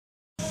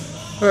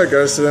Alright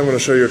guys, today I'm going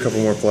to show you a couple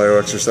more plyo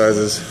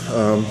exercises.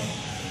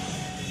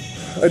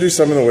 I do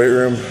some in the weight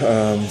room,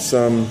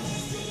 some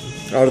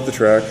out at the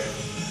track.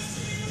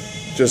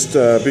 Just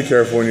be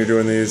careful when you're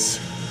doing these,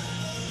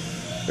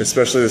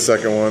 especially the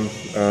second one.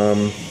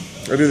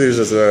 I do these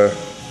as a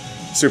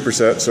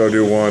superset, so I'll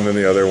do one and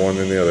the other, one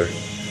and the other.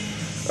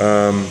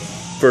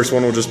 First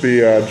one will just be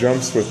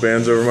jumps with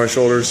bands over my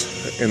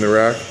shoulders in the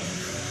rack,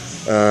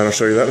 and I'll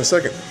show you that in a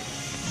second.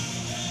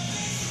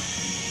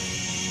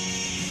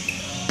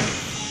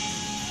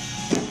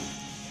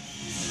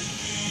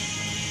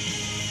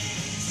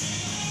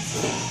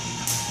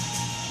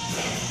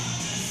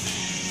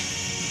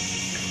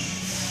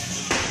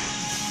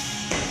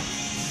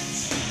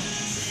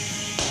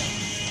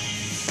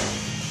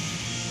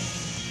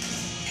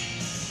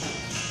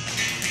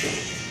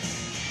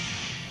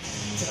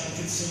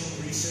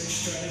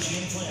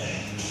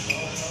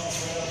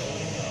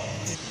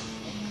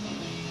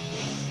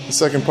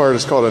 The second part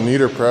is called a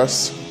neider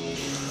press.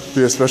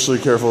 Be especially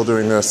careful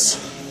doing this.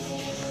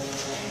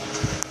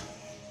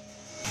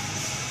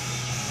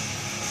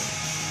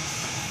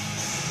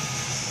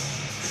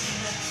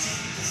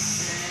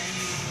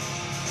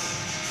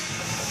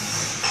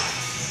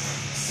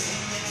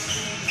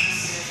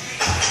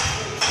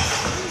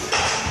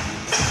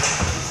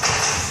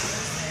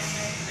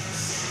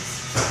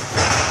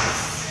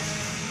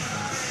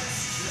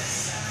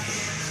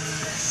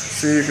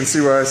 See, you can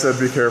see why I said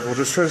be careful.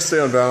 Just try to stay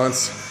on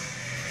balance.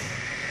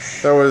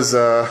 That was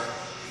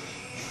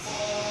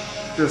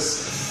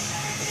just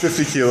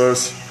 50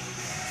 kilos,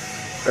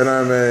 and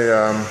I'm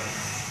a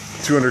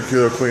 200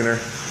 kilo cleaner.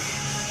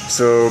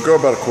 So go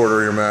about a quarter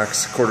of your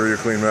max, quarter of your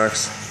clean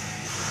max,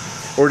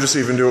 or just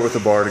even do it with the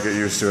bar to get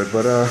used to it.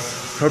 But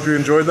hope you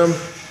enjoyed them.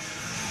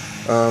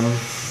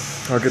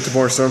 I'll get to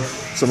more some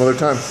other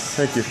time.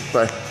 Thank you.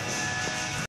 Bye.